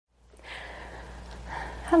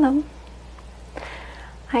Hello.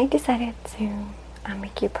 I decided to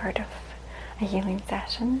make you part of a healing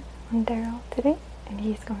session on Daryl today, and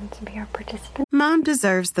he's going to be our participant. Mom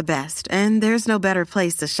deserves the best, and there's no better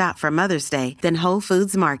place to shop for Mother's Day than Whole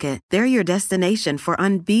Foods Market. They're your destination for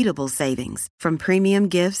unbeatable savings, from premium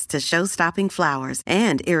gifts to show-stopping flowers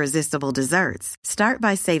and irresistible desserts. Start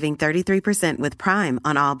by saving 33% with Prime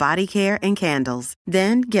on all body care and candles.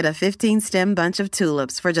 Then get a 15-stem bunch of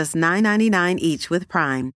tulips for just $9.99 each with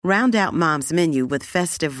Prime. Round out Mom's menu with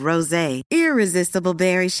festive rosé, irresistible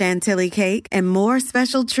berry chantilly cake, and more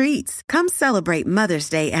special treats. Come celebrate Mother's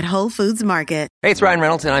Day at Whole Foods Market. Hey, it's Ryan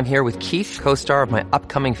Reynolds, and I'm here with Keith, co-star of my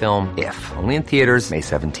upcoming film, If, only in theaters May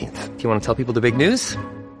 17th. Do you want to tell people the big news?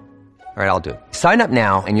 All right, I'll do it. Sign up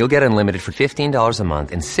now and you'll get unlimited for $15 a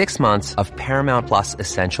month and 6 months of Paramount Plus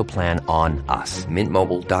Essential Plan on us.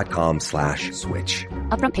 MintMobile.com/switch.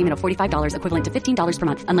 Upfront payment of $45 equivalent to $15 per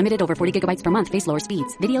month. Unlimited over 40 gigabytes per month. Face lower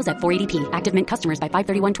speeds. Videos at 480p. Active Mint customers by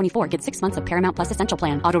 531.24 get 6 months of Paramount Plus Essential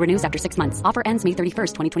Plan. Auto renews after 6 months. Offer ends May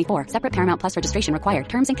 31st, 2024. Separate Paramount Plus registration required.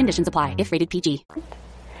 Terms and conditions apply if rated PG.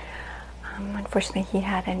 Unfortunately, he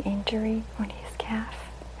had an injury on his calf,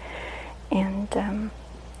 and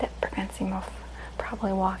that prevents him of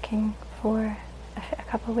probably walking for a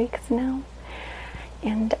couple of weeks now.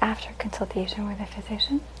 And after consultation with a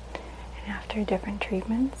physician and after different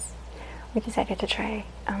treatments, we decided to try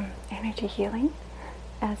energy healing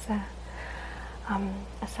as a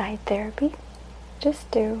side therapy,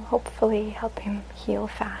 just to hopefully help him heal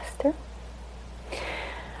faster.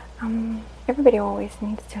 Everybody always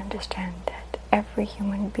needs to understand that every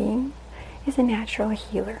human being is a natural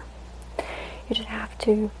healer. You just have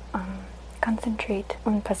to concentrate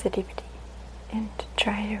on positivity and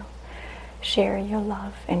try to share your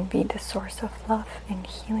love and be the source of love and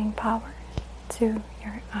healing power to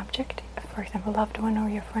your object, for example, loved one or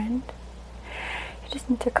your friend. You just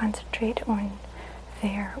need to concentrate on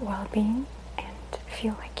their well-being and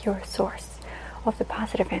feel like you're a source of the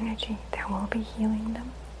positive energy that will be healing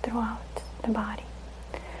them throughout the body.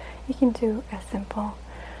 You can do a simple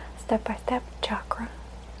step-by-step chakra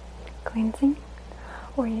cleansing,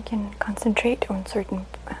 or you can concentrate on certain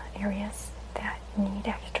areas that need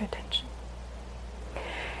extra attention.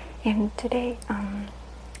 And today,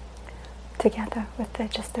 together with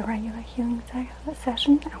just the regular healing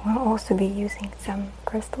session, I will also be using some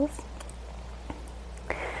crystals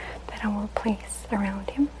that I will place around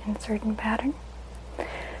him in a certain pattern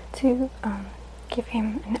to give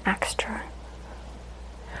him an extra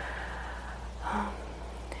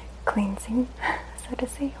cleansing, so to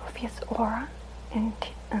say, of his aura, and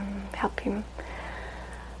help him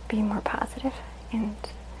be more positive and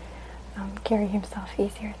carry himself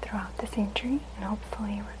easier throughout this injury and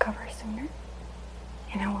hopefully recover sooner.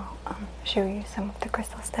 And I will show you some of the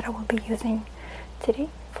crystals that I will be using today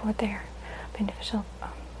for their beneficial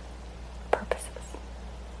purposes.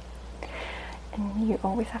 And you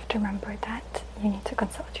always have to remember that you need to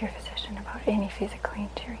consult your physician about any physical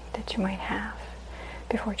injury that you might have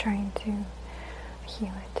before trying to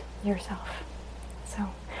heal it yourself. So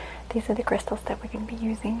these are the crystals that we're going to be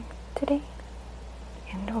using today,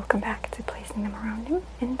 and we'll come back to placing them around him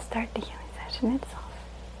and start the healing session itself.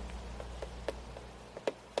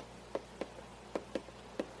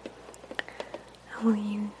 I will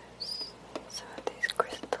use some of these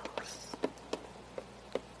crystals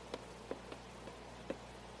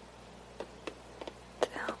to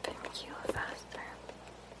help him heal faster.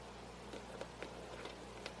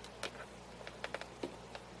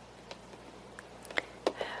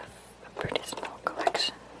 I have a pretty small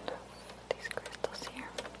collection of these crystals here.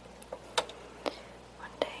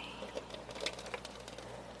 One day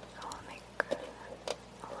I will make a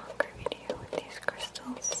longer video with these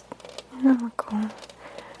crystals, and I will go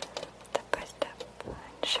step by step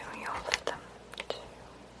and show you all of them too.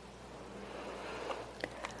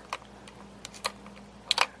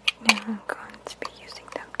 Now I'm going to be using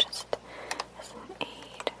them just as an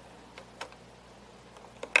aid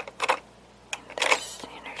in this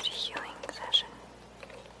energy healing session.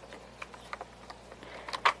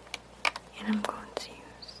 And I'm going to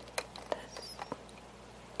use this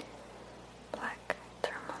black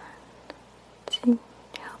tourmaline to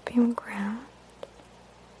help him ground,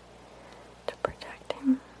 to protect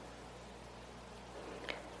him,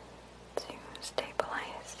 to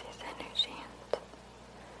stabilize his energy and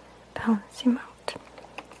balance him out.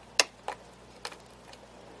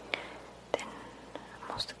 Then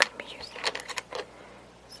I'm also going to be using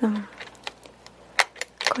some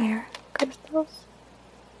clear crystals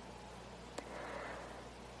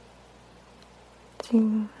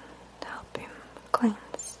to help him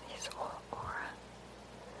cleanse his whole aura.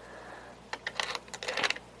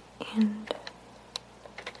 and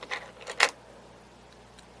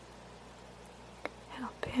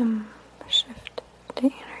help him shift the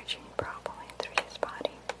energy properly through his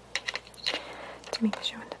body to make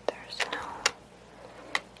sure that there's no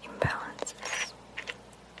imbalances.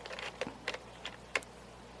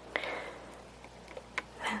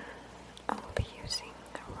 Then I will be using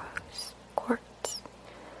a rose quartz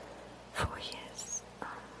for his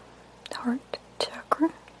heart chakra,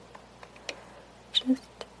 just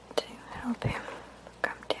to help him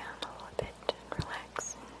come down a little bit and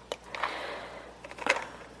relax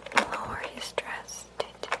and lower his stress due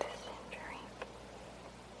to this injury.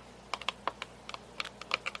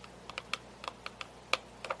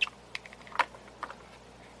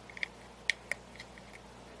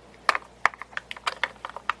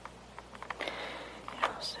 And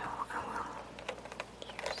also I will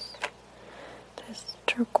use this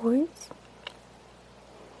turquoise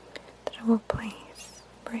that I will place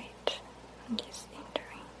right on his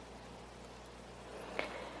injury,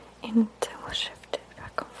 and I will shift it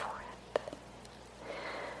back and forth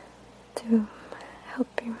to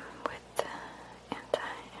help him with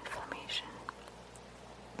anti-inflammation,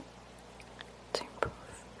 to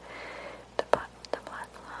improve the blood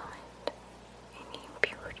flow and any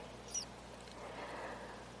impurities,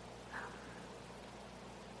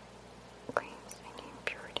 cleans any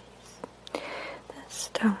impurities. The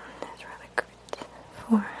stone is really good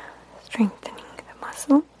for strengthening the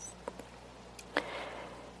muscles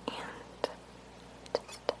and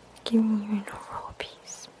just giving you an overall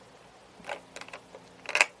peace.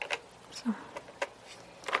 So,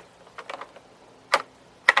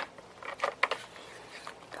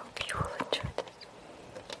 hope you will enjoy this.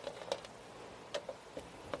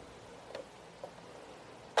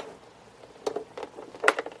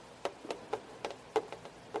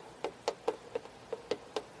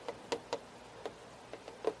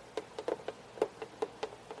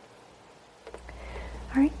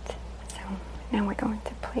 Alright, so now we're going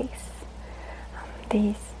to place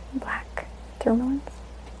these black tourmalines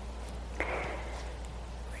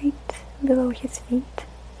right below his feet.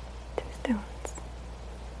 2 stones,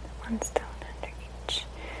 1 stone under each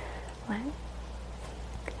leg.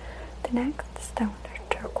 The next stone,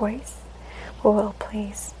 the turquoise, we will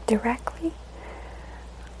place directly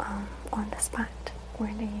on the spot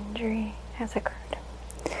where the injury has occurred.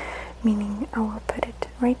 Meaning I will put it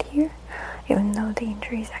right here, even though the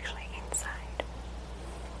injury is actually inside.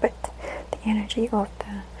 But the energy of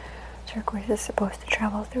the turquoise is supposed to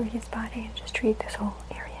travel through his body and just treat this whole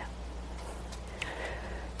area.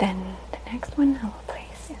 Then the next one I will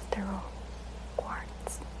place is the rose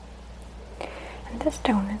quartz. And this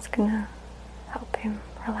stone is gonna help him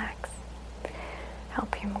relax,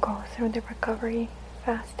 help him go through the recovery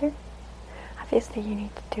faster. Obviously you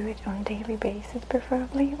need to do it on a daily basis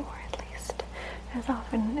preferably, or at least as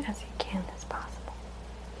often as you can as possible.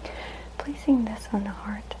 Placing this on the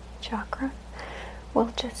heart chakra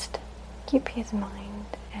will just keep his mind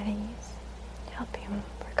at ease, help him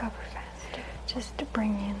recover faster, just to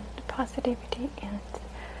bring in the positivity and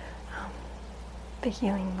the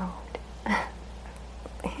healing mode,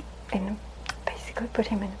 and basically put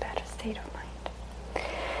him in a better state of mind.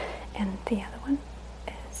 And the other one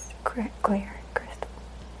is clear crystal,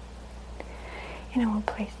 and I will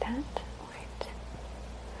place that right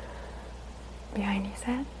behind his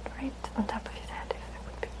head, right on top of his head, if it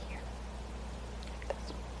would be here, like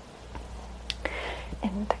this.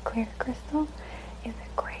 And the clear crystal is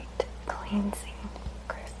a great cleansing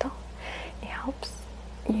crystal. It helps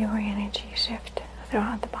your energy shift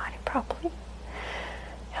throughout the body properly,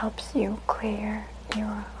 helps you clear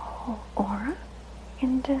your whole aura,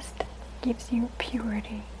 and just gives you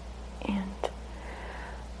purity and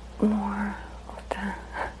more of the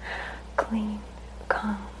clean,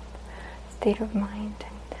 calm state of mind,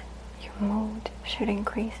 and your mood should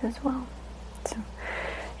increase as well. So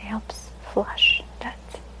it helps flush that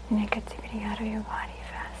negativity out of your body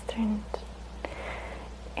faster and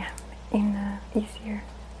in an easier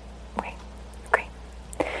way. Okay.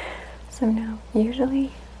 So now,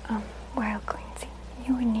 usually while cleansing,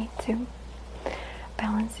 you would need to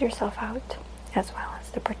balance yourself out as well as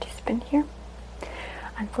the participant here.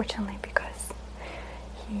 Unfortunately, because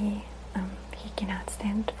he cannot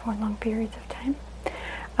stand for long periods of time,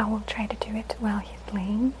 I will try to do it while he's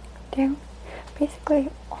laying down. Basically,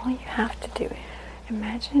 all you have to do is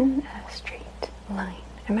imagine a straight line,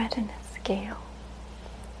 imagine a scale,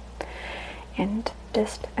 and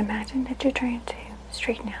just imagine that you're trying to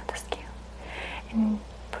straighten out the scale, and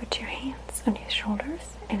put your hands on his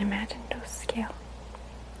shoulders and imagine those scales.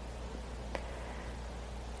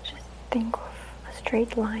 Just think of a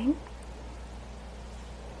straight line,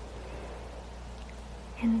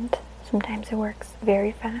 And sometimes it works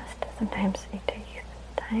very fast, sometimes it takes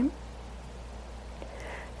time.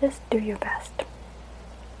 Just do your best.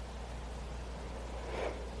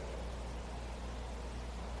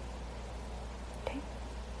 Okay.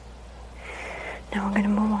 Now we're going to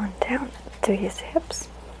move on down to his hips.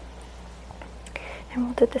 And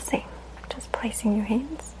we'll do the same. Just placing your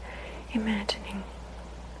hands, imagining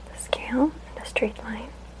the scale in a straight line.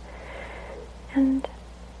 And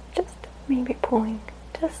just maybe pulling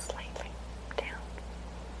just slightly down.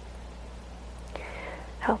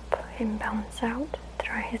 Help him balance out,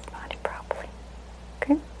 dry his body properly.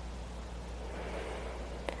 Okay?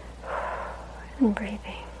 And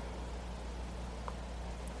breathing.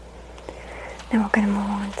 Now we're going to move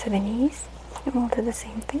on to the knees, and we'll do the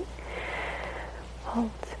same thing.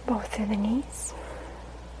 Hold both of the knees,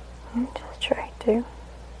 and just try to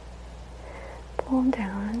pull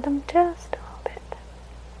down on them just a little bit.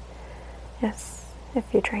 Yes, if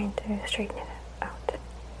you're trying to straighten it out.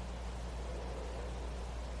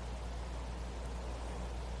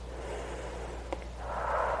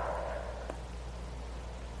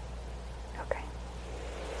 Okay.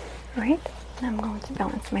 Alright, now I'm going to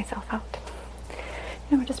balance myself out.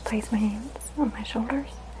 And I'll just place my hands on my shoulders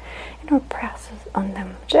and I'll press on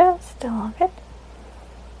them just a little bit.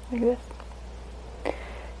 Like this.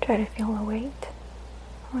 Try to feel the weight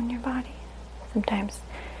on your body. Sometimes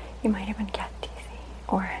you might even get dizzy,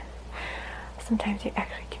 or sometimes you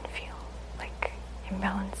actually can feel like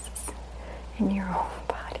imbalances in your own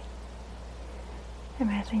body.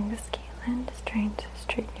 Imagining the scale and just trying to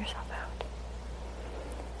straighten yourself out.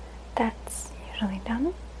 That's usually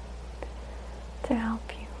done to help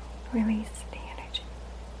you release the energy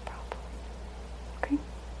properly. Okay?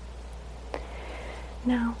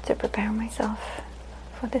 Now, to prepare myself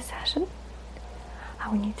for this session, I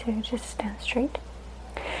would need to just stand straight,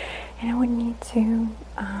 and I would need to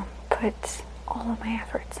put all of my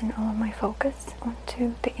efforts and all of my focus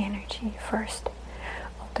onto the energy first,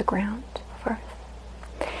 of the ground first.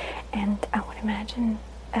 And I would imagine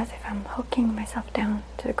as if I'm hooking myself down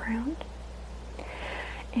to the ground,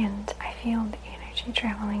 and I feel the energy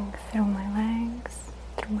traveling through my legs,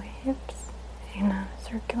 through my hips, in a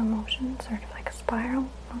circular motion, sort of like a spiral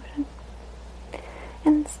motion,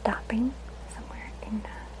 and stopping somewhere in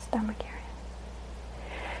the stomach area.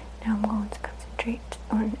 Now I'm going to concentrate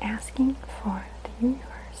on asking for the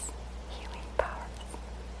universe healing powers.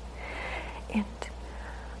 And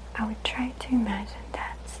I would try to imagine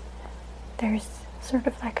that there's sort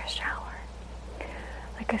of like a shower,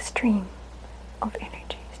 like a stream of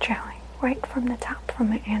energy is traveling right from the top, from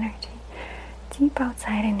my energy, deep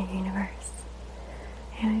outside in the universe.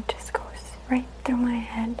 And it just goes right through my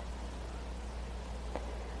head,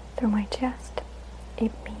 through my chest.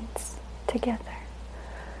 It meets together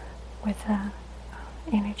with the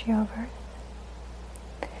energy of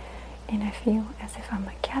Earth. And I feel as if I'm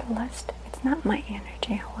a catalyst. It's not my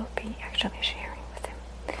energy I will be actually sharing with him.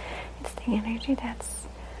 It's the energy that's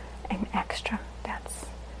an extra, that's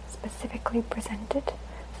specifically presented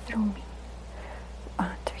through me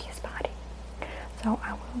to his body. So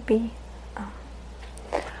I will be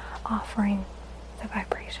offering the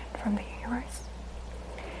vibration from the universe,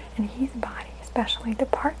 and his body, especially the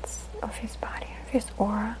parts of his body, of his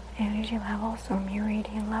aura, energy levels, or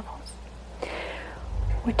meridian levels.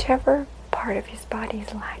 Whichever part of his body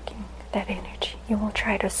is lacking that energy, you will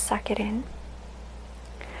try to suck it in.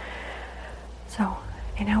 So,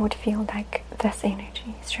 and I would feel like this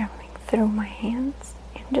energy is traveling through my hands,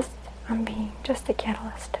 and I'm being just a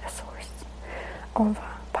catalyst, a source of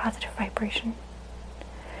positive vibration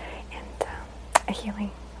and a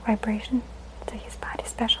healing vibration to his body,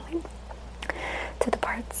 especially to the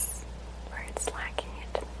parts where it's lacking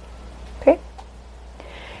it. Okay?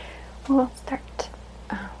 We'll start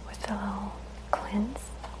with a little cleanse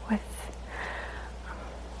with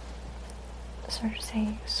sort of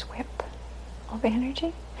say sweep of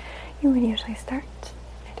energy. You would usually start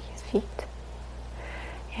at his feet,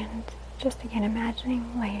 and just again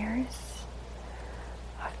imagining layers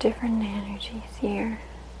of different energies here,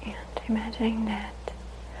 and imagining that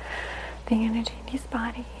the energy in his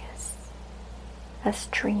body is a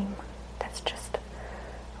stream that's just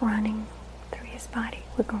running through his body.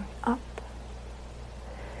 We're going up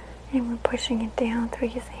and we're pushing it down through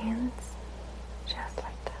his hands, just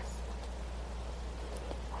like this.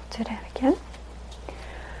 We'll do that again.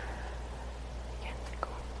 Again,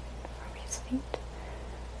 going from his feet,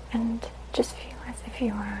 and just feel as if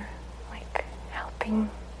you are like helping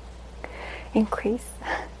increase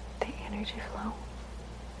the energy flow.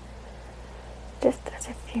 Just as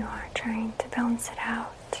if you are trying to balance it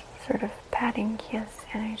out, sort of patting his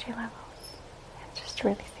energy levels, and just just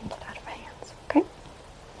releasing it out of my hands, okay?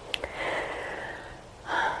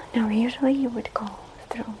 Now, usually you would go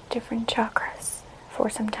through different chakras for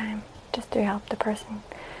some time just to help the person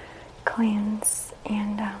cleanse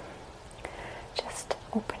and just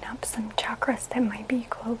open up some chakras that might be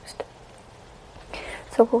closed.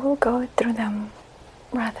 So we will go through them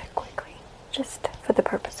rather quickly, just for the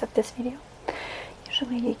purpose of this video.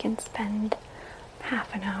 Usually you can spend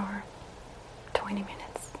half an hour, 20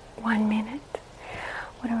 minutes, 1 minute,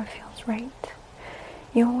 whatever feels right.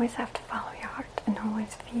 You always have to follow your heart and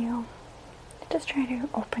always feel. Just try to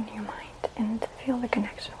open your mind and feel the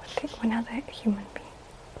connection with another human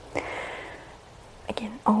being.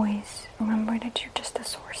 Again, always remember that you're just a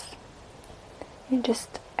source. You're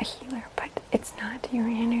just a healer, but it's not your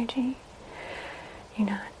energy. You're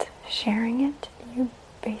not sharing it. You're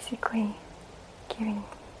basically giving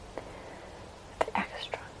the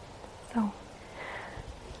extra. So,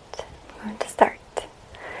 I'm going to start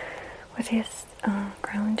with his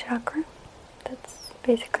crown chakra. That's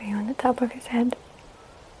basically on the top of his head.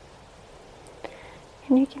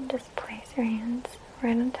 And you can just place your hands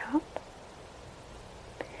right on top.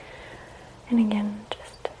 And again,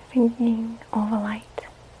 just thinking all the light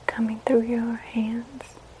coming through your hands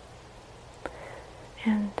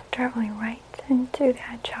and traveling right into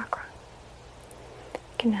that chakra. You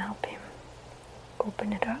can help him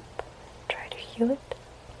open it up, try to heal it.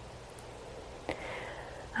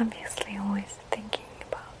 Obviously, always thinking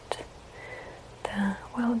about the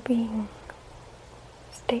well-being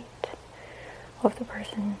state of the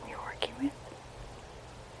person you're working with.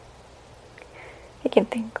 You can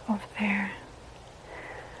think of their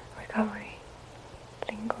recovery.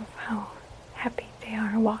 Think of how happy they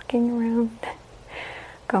are walking around,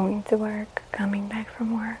 going to work, coming back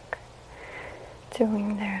from work,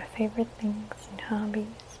 doing their favorite things and hobbies.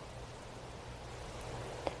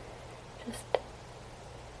 Just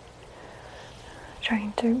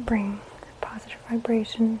trying to bring positive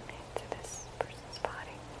vibration into this person's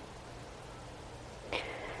body.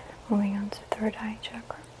 Moving on to third eye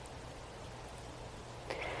chakra.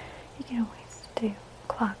 You can always do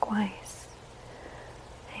clockwise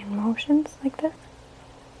hand motions like this.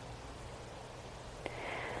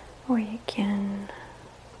 Or you can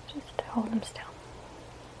just hold them still.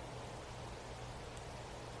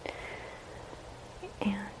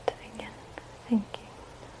 And again, thinking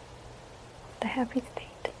of the happy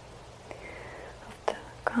state, of the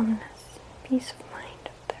calmness, peace of mind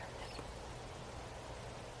of theirs.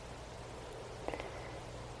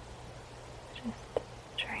 Just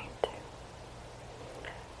trying to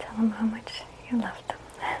tell them how much you love them,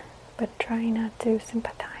 but try not to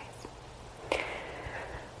sympathize.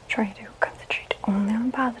 Try to concentrate only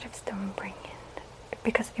on positives, don't bring in,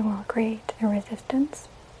 because it will create a resistance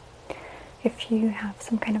if you have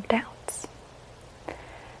some kind of doubts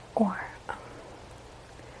or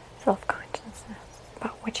self-consciousness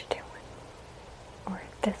about what you're doing or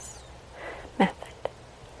this method.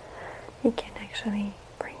 You can actually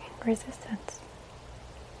bring in resistance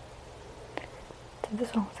to this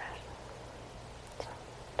whole session. So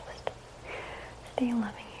just stay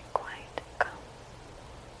loving and quiet and calm.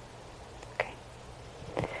 Okay.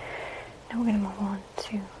 Now we're going to move on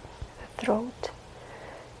to the throat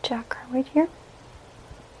chakra right here.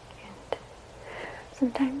 And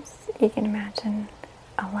sometimes you can imagine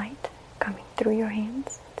a light coming through your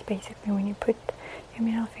hands. It's basically when you put your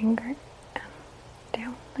middle finger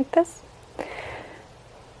down like this.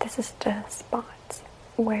 This is the spot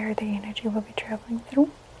where the energy will be traveling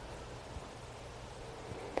through.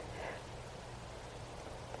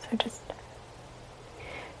 So just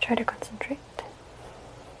try to concentrate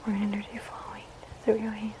on energy flowing through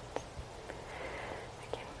your hands.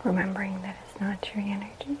 Again, remembering that it's not your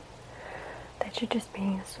energy, that you're just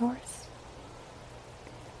being a source.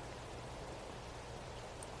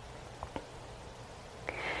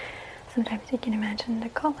 Sometimes you can imagine the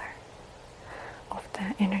color of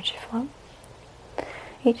the energy flow.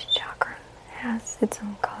 Each chakra has its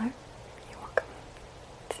own color. You're welcome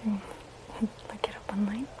to look it up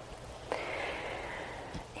online.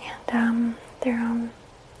 And there are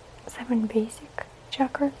 7 basic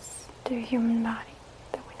chakras to the human body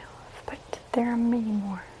that we know of, but there are many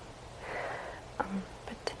more.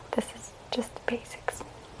 But this is just the basics.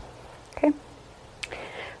 Okay?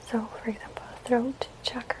 So, for example, the throat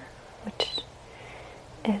chakra, which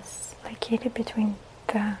is located between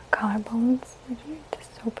the collarbones right here, this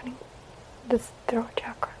opening, this throat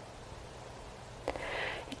chakra.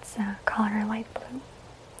 It's a color light blue.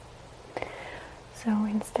 So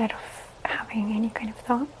instead of having any kind of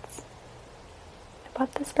thoughts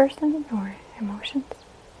about this person or emotions,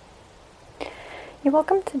 you're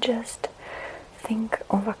welcome to just think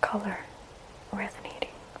of a color resonating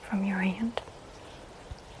from your hand.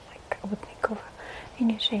 Like I would think of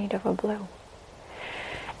any shade of a blue.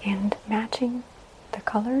 And matching the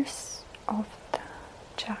colors of the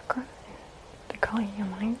chakra and the color in your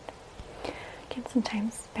mind can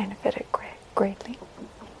sometimes benefit it greatly.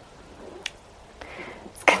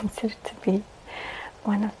 It's considered to be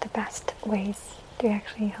one of the best ways to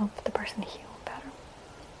actually help the person heal better.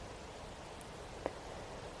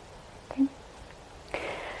 Okay.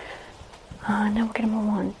 Now we're going to move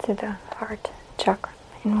on to the heart chakra,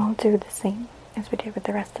 and we'll do the same as we did with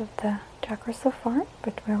the rest of the chakras so far,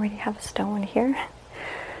 but we already have a stone here,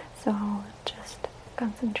 so I'll just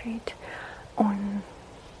concentrate on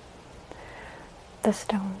the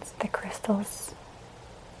stones, the crystals,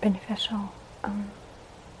 beneficial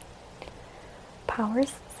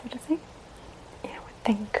powers, so to say. Yeah, I would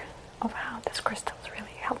think of how this crystal is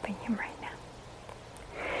really helping him right now.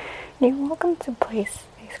 And you're welcome to place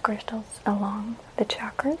these crystals along the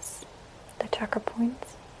chakras, the chakra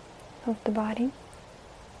points of the body.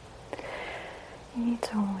 You need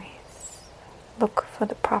to always look for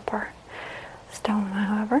the proper stone,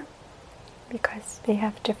 however, because they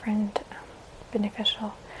have different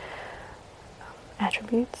beneficial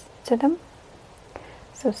attributes to them.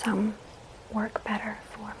 So some work better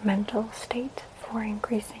for mental state, for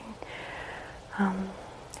increasing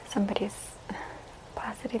somebody's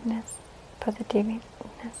positiveness,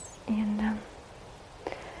 and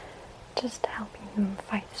just helping them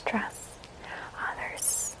fight stress.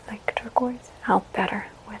 Others, like turquoise, help better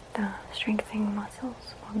with strengthening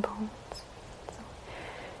muscles or bones. So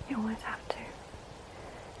you always have to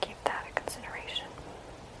keep that a consideration.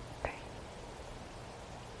 Okay.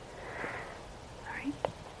 Alright,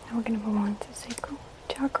 now we're going to move on to sacral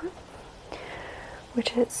chakra,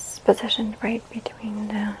 which is positioned right between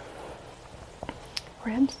the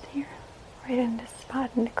ribs here, right in this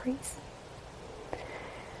spot in the crease.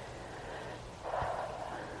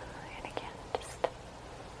 And again, just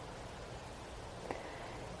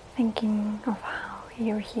thinking of how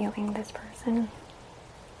you're healing this person,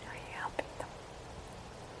 how you're helping them.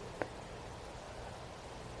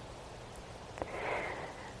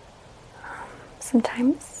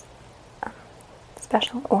 Sometimes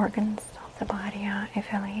special organs of the body are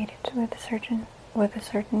affiliated with a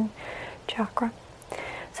certain chakra.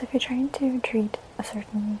 So if you're trying to treat a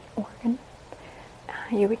certain organ,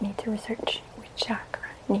 you would need to research which chakra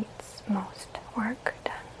needs most work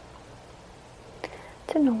done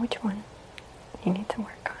to know which one you need to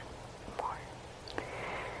work on more.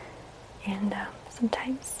 And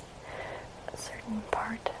sometimes a certain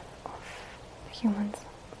part of the human's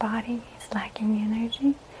body is lacking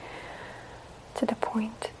energy to the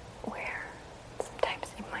point where sometimes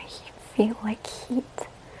it might feel like heat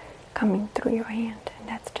coming through your hand, and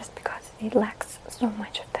that's just because it lacks so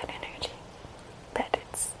much of that energy, that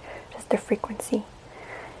it's just the frequency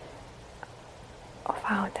of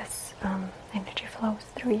how this energy flows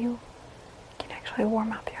through you can actually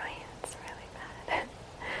warm up your hands really bad.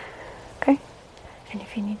 Okay? And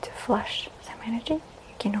if you need to flush some energy,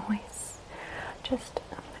 you can always just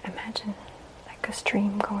imagine like a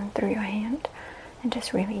stream going through your hand and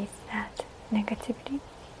just release that negativity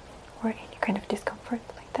or any kind of discomfort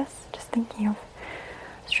like this. Just thinking of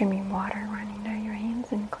streaming water running down your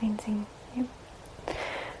hands and cleansing you.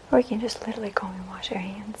 Or you can just literally go and wash your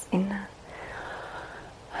hands in the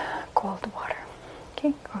cold water.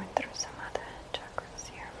 Okay, going through some other chakras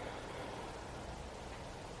here.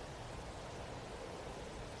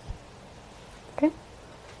 Okay.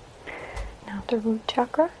 Now the root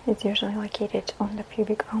chakra is usually located on the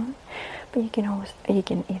pubic bone, but you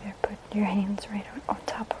can either put your hands right on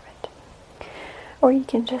top of it, or you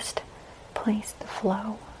can just place the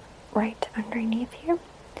flow right underneath here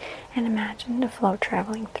and imagine the flow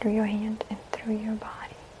traveling through your hand and through your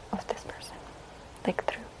body of this person, like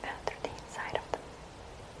through the inside of them.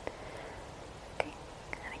 Okay,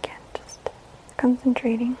 and again, just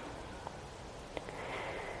concentrating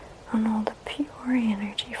on all the pure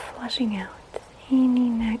energy flushing out any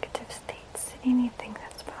negative states, anything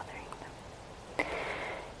that's bothering them.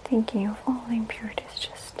 Thinking of all the impurities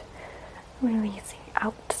just releasing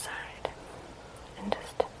outside and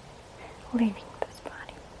just leaving this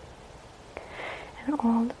body. And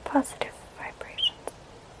all the positive vibrations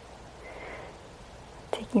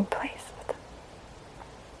taking place with them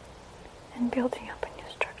and building up a new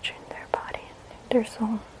structure in their body and in their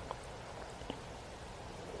soul.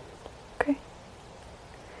 Okay.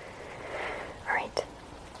 Alright.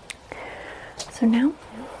 So now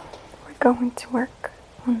we're going to work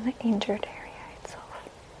on the injured area itself.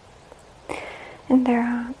 And there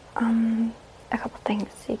are a couple things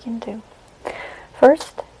you can do.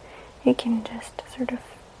 first, you can just sort of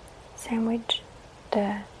sandwich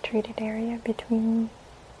the treated area between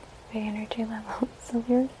the energy levels of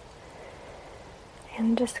yours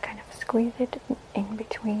and just kind of squeeze it in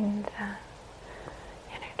between the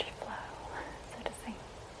energy flow, so to say.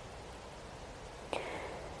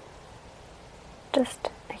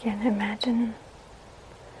 Just again imagine,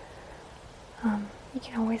 you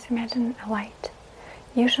can always imagine a light.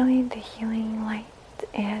 Usually the healing light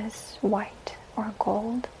is white or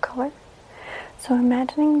gold color. So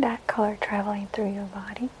imagining that color traveling through your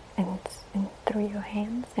body and through your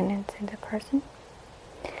hands and into the person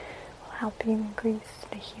will help you increase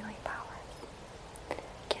the healing powers.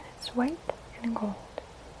 Again, it's white and gold.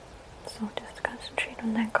 So just concentrate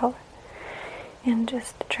on that color and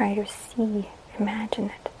just try to imagine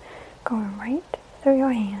it going right through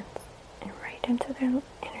your hands and right into their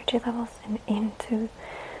energy levels and into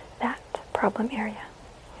that problem area.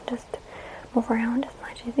 And just move around as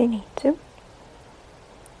much as you need to.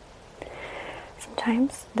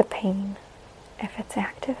 Sometimes the pain, if it's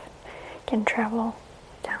active, can travel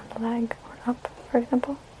down the leg or up, for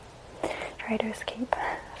example. Try to escape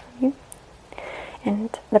from you.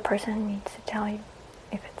 And the person needs to tell you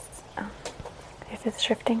if it's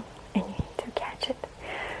shifting and you need to catch it.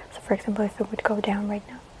 So for example, if it would go down right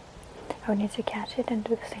now, I would need to catch it and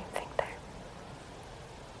do the same thing there.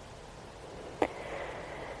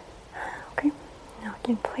 Okay, now you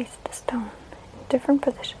can place the stone in different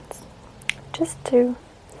positions just to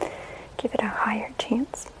give it a higher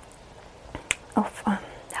chance of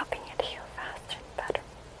helping it heal faster and better,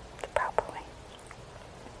 the proper way.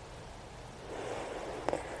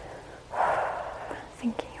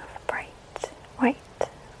 Thinking of bright white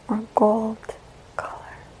or gold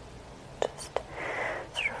color, just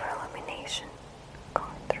sort of illumination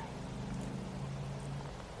going through.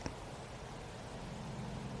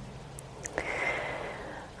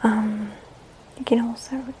 You can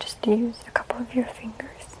also just use a couple of your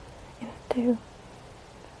fingers into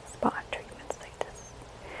spot treatments like this.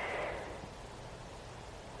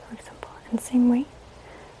 For example, in the same way,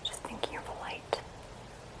 just thinking of a light,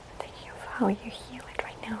 thinking of how you heal it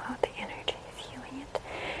right now, how the energy is healing it.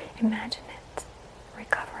 Imagine it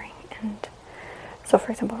recovering. And so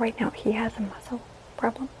for example, right now he has a muscle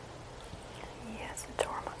problem. He has a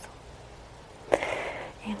sore muscle.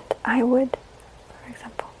 And I would, for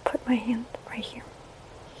example, put my hand right here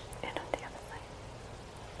and on the other side.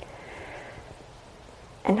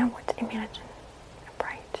 And I would imagine a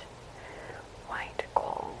bright white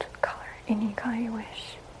gold color, any color you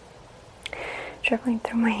wish, traveling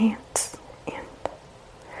through my hands and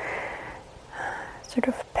sort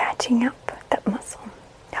of patching up that muscle,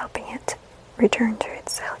 helping it return to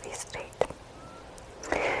its healthy state,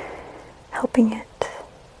 helping it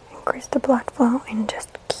increase the blood flow and just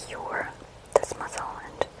cure this muscle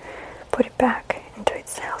and put it back into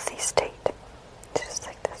its healthy state, just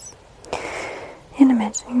like this. And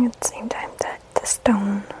imagining at the same time that the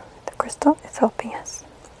stone, the crystal, is helping us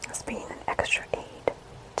as being an extra aid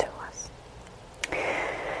to us.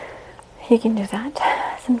 You can do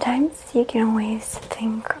that. Sometimes you can always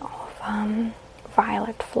think of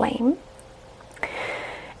violet flame,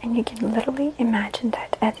 and you can literally imagine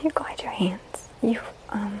that as you glide your hands, you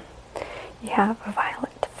have a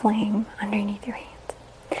violet flame underneath your hands.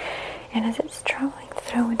 And as it's traveling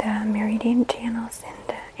through the meridian channels and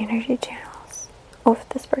the energy channels of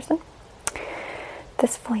this person,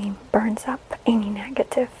 this flame burns up any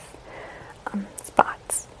negative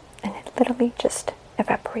spots, and it literally just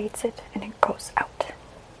evaporates it and it goes out.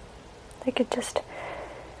 Like it just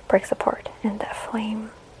breaks apart, and that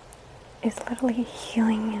flame is literally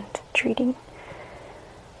healing and treating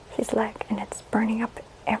his leg, and it's burning up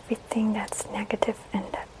everything that's negative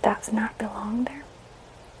and that does not belong there.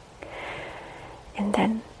 And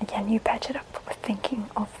then again you patch it up with thinking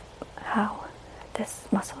of how this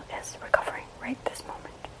muscle is recovering right this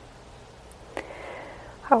moment,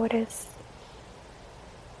 how it is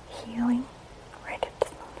healing right at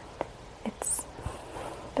this moment. It's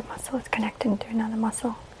the muscle is connecting to another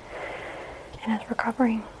muscle and it's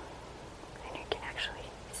recovering, and you can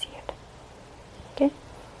actually see it. Okay?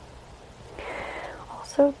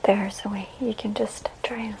 Also, there's a way you can just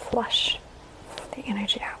try and flush the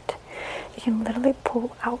energy out. You can literally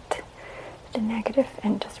pull out the negative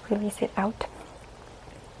and just release it out.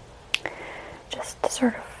 Just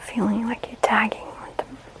sort of feeling like you're tagging with the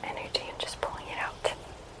energy and just pulling it out.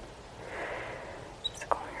 Just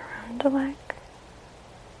going around the leg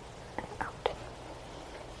and out.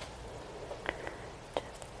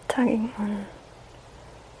 Just tugging on,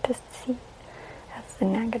 just see as the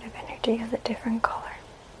negative energy has a different color.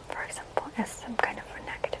 For example, as some kind of a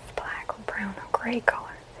negative black or brown or gray. gray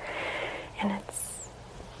color, and it's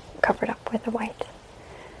covered up with a white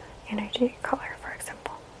energy color, for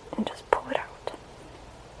example, and just pull it out.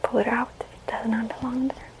 Pull it out. It does not belong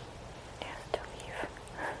there. It has to leave.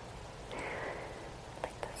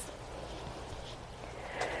 Like this.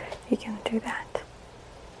 You can do that.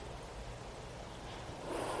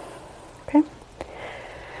 Okay.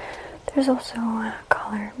 There's also a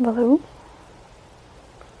color blue.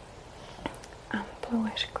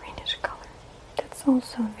 Bluish greenish color. That's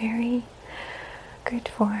also very good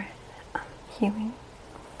for healing.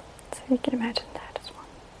 So you can imagine that as well.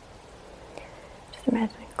 Just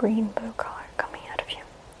imagine a green blue color coming out of you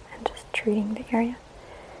and just treating the area.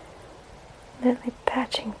 Literally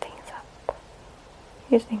patching things up.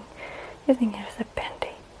 Using it as a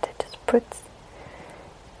band-aid that just puts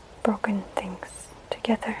broken things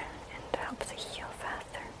together and helps it heal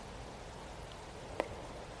faster.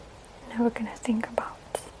 Now we're going to think about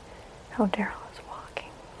how Daryl is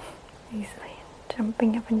walking easily,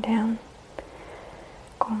 jumping up and down,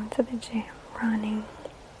 going to the gym, running,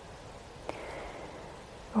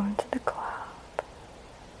 going to the club,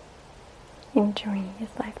 enjoying his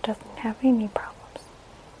life, doesn't have any problems.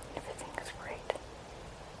 Everything is great.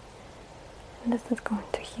 And this is going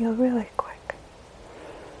to heal really quick,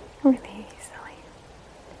 really easily.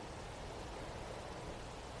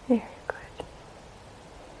 Very good.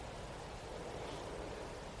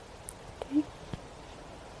 Okay.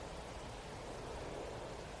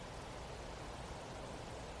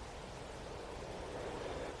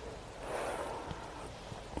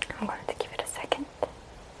 I'm going to give it a second,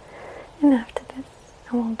 and after this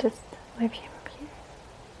I will just leave him here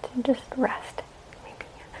to just rest, maybe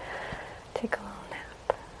take a little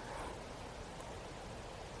nap.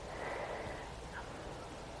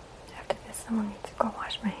 After this I will need to go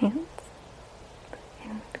wash my hands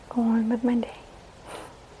and go on with my day.